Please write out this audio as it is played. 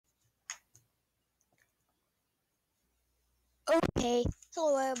Okay,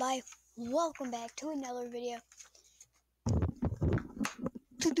 hello everybody, welcome back to another video.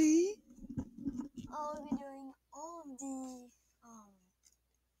 Today, I'll be doing all of the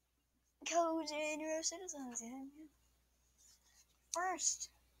codes in RoCitizens. The first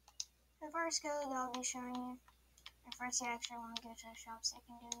code that I'll be showing you, and first you actually want to go to the shop so you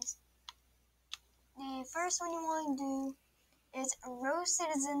can do this. The first one you want to do is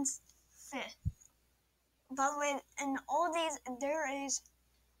RoCitizens 5th. By the way, in all these, there is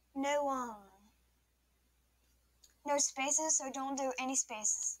no spaces, so don't do any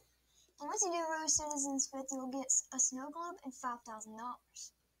spaces. And once you do RoCitizens 5th, you'll get a snow globe and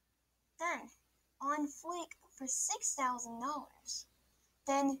 $5,000. Then, on Fleek for $6,000.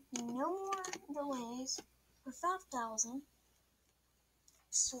 Then, no more delays for $5,000.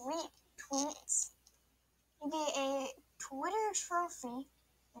 Sweet tweets. You get a Twitter trophy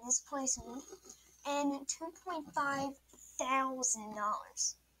that is placeable and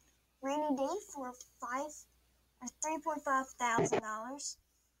 $2,500. Rainy day for $3,500.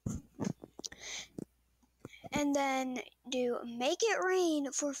 And then do Make It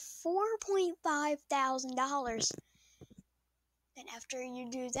Rain for $4,500. Then after you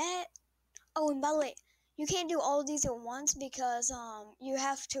do that, oh, and by the way, you can't do all of these at once because you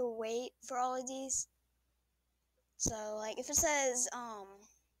have to wait for all of these. So like if it says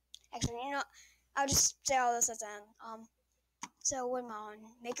actually, I'll just say all this at the end. So what am I on?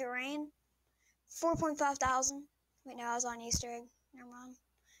 Make It Rain, 4,500. Wait, no, I was on Easter egg. Never mind.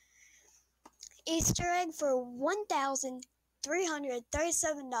 Easter egg for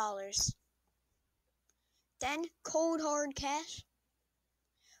 $1,337. Then cold hard cash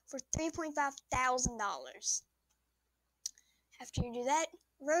for $3,500. After you do that,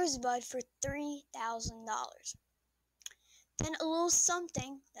 rosebud for $3,000. Then a little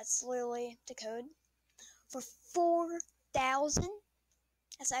something, that's literally the code, for $4,000.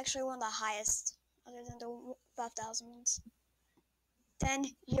 That's actually one of the highest, other than the 5,000 ones.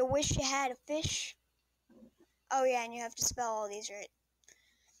 Then you wish you had a fish. Oh yeah, and you have to spell all these right.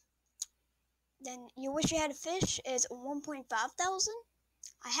 Then you wish you had a fish is 1,500.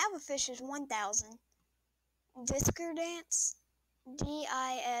 I have a fish is 1,000. Discord dance,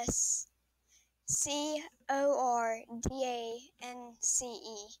 DISCORDANCE,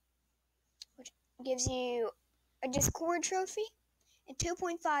 which gives you a Discord trophy and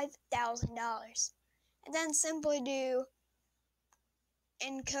 $2,500. And then simply do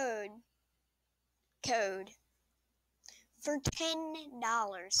encode code for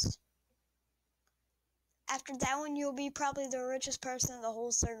 $10. After that one, you'll be probably the richest person in the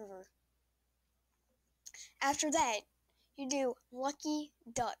whole server. After that, you do Lucky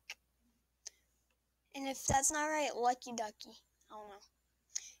Duck. And if that's not right, Lucky Ducky. I don't know.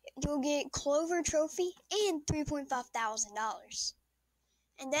 You'll get Clover Trophy and $3,500.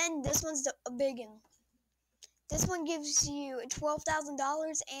 And then this one's a big one. This one gives you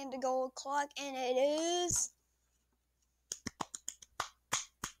 $12,000 and a gold clock, and it is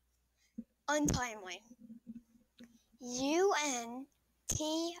untimely. UNTIMELY.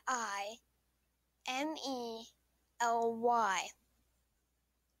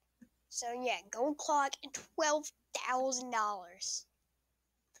 So yeah, gold clock and $12,000.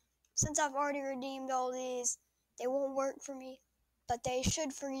 Since I've already redeemed all these, they won't work for me, but they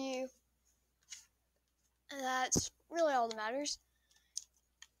should for you. And that's really all that matters.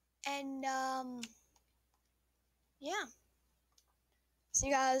 And yeah. See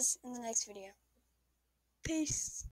you guys in the next video. Peace.